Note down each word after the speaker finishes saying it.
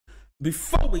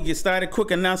Before we get started, quick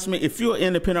announcement. If you're an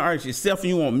independent artist yourself and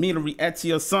you want me to react to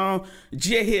your song,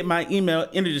 just hit my email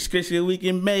in the description. We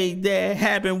can make that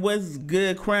happen. What's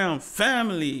good, Crown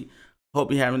family?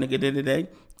 Hope you're having a good day today.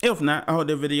 If not, I hope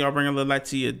the video will bring a little light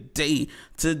to your day.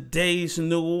 Today's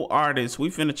new artist, we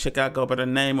finna check out, go by the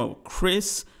name of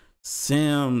Chris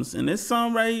Sims. And this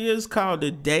song right here is called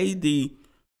The Day Dee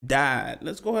Died.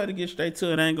 Let's go ahead and get straight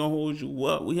to it. I ain't gonna hold you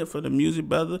up. We here for the music,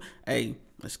 brother. Hey,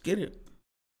 let's get it.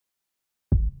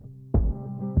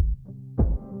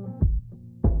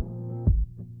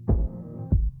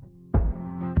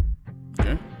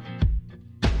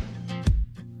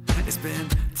 It's been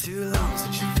too long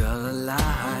since you felt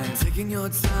alive. Taking your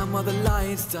time while the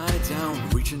lights die down.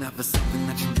 Reaching out for something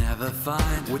that you never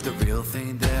find. With the real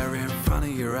thing there in front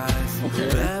of your eyes.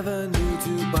 Never knew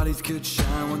two bodies could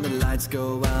shine when the lights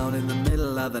go out in the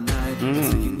middle of the night.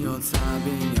 Taking your time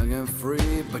being young and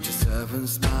free, but your servant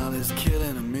smile is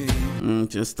killing me.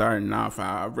 Just starting off,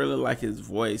 I really like his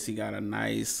voice. He got a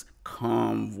nice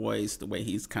calm voice, the way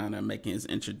he's kind of making his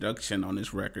introduction on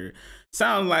this record.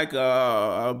 Sounds like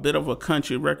a bit of a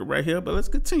country record right here, but let's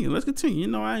continue. You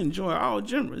know, I enjoy all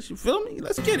genres, you feel me?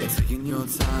 Let's get it. Taking your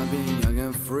time being young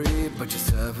and free, but your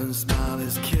servant smile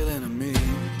is killing me.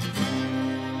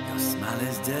 Your smile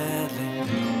is deadly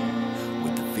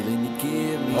with the feeling you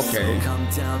give me. So come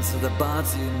down to the bar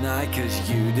tonight,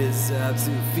 cause you deserve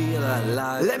to feel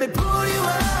alive. Let me pull you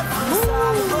up from the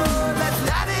side of the road. Let's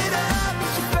light it up.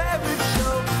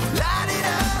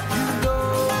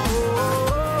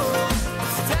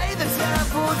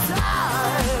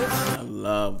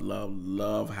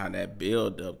 Love how that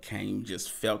build up came.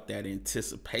 Just felt that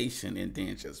anticipation, and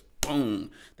then just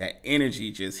boom, that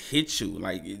energy just hit you.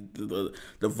 Like the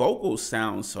vocals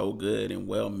sound so good and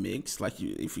well mixed. Like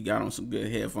if you got on some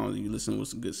good headphones and you listen with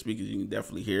some good speakers, you can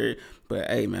definitely hear it. But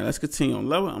hey man, let's continue.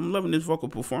 I'm loving this vocal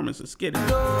performance. Let's get it.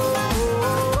 Stay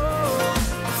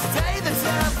the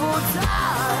temple tight.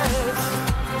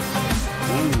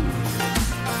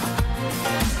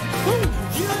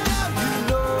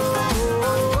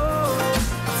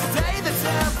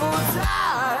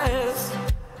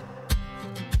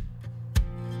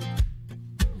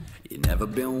 Never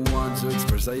been one to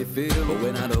express how you feel, but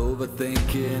we're not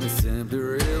overthinking, it's simply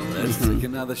real. Let's take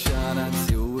another shot and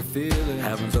see what we're feeling.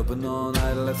 Heaven's open all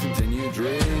night, let's continue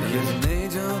dreaming. There's an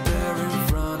angel there in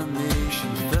front of me. She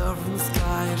fell from the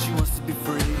sky and she wants to be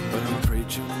free, but I'm a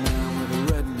preacher man with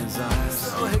a red in his eyes.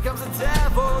 So here comes the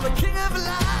devil, the king of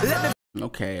lies.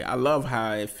 Okay, I love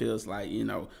how it feels like, you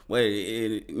know,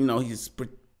 he's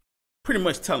pretty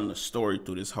much telling a story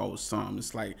through this whole song.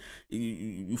 It's like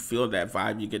you feel that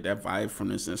vibe, you get that vibe from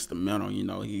this instrumental. You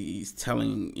know, he's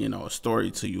telling, you know, a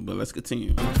story to you. But let's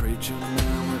continue. I'm a preacher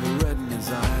man with a red in his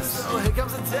eyes. So here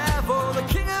comes the devil, the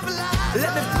king of lies.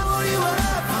 Let me pull you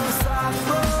up on the side of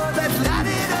the road. Let's light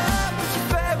it up, it's your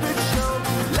favorite show.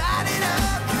 Light it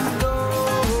up, you know.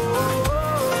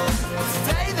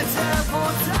 Stay the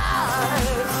temple tight.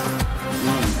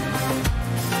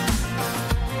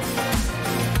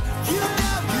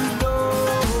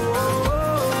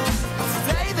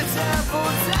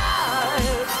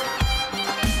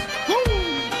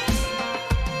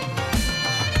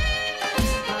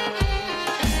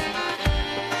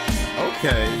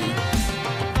 Okay.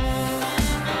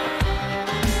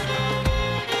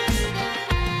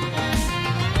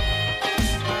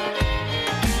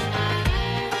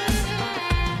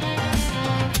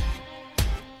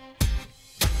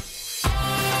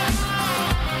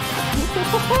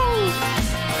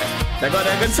 They got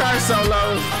that guitar solo.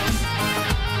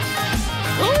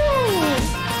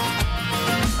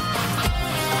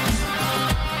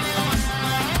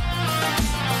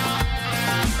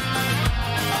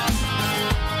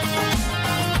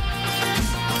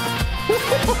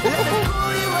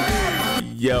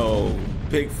 Yo,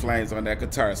 big flames on that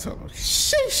guitar solo.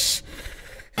 Sheesh.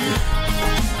 Let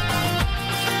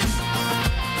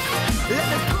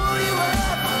me pull you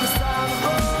up on the side of the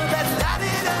road. Let's light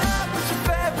it up, it's your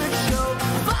favorite show.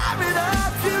 Fire it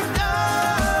up, you know.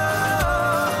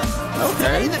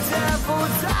 Okay. Stay the temple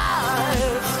tight.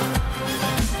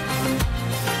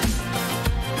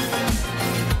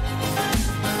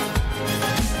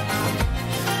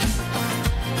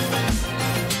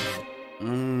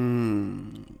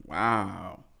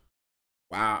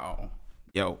 Wow.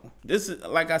 Yo, this is,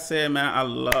 like I said, man, I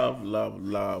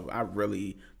love. I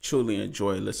really, truly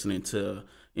enjoy listening to,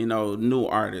 you know, new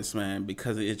artists, man,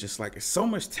 because it's just like, it's so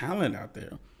much talent out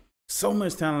there. So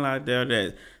much talent out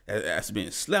there that's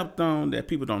being slept on, that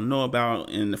people don't know about.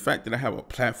 And the fact that I have a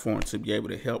platform to be able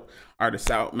to help artists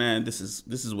out, man, this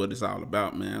is what it's all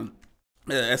about, man.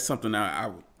 That's something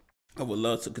I I would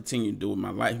love to continue to do with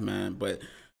my life, man. But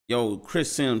yo,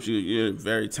 Chris Sims, you're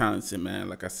very talented, man.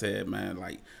 Like I said, man,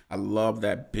 like I love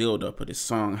that build up of this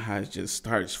song, how it just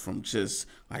starts from just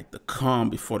like the calm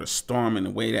before the storm, and the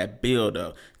way that build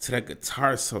up to that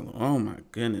guitar solo. Oh my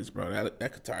goodness, bro. That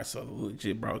guitar solo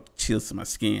legit brought chills to my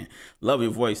skin. Love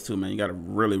your voice too, man. You got a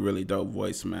really, really dope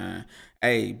voice, man.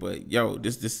 Hey, but yo,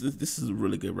 this is a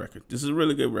really good record. This is a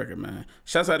really good record, man.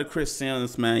 Shouts out to Chris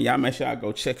Sims, man. Y'all make sure y'all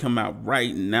go check him out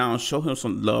right now. Show him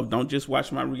some love. Don't just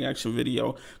watch my reaction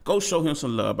video. Go show him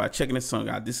some love by checking this song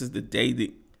out. This is The Day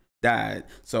That Died.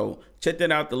 So check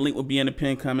that out. The link will be in the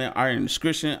pinned comment or in the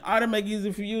description. Or to make it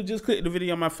easy for you, just click the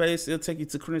video on my face. It'll take you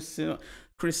to Chris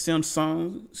Sims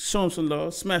song. Show him some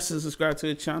love. Smash and subscribe to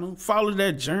the channel. Follow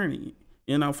that journey.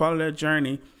 You know, follow that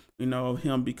journey, you know, of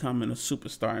him becoming a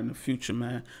superstar in the future,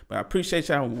 man. But I appreciate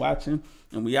y'all watching.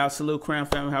 And we out. Salute, Crown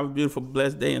family. Have a beautiful,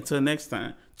 blessed day. Until next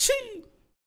time. Cheese.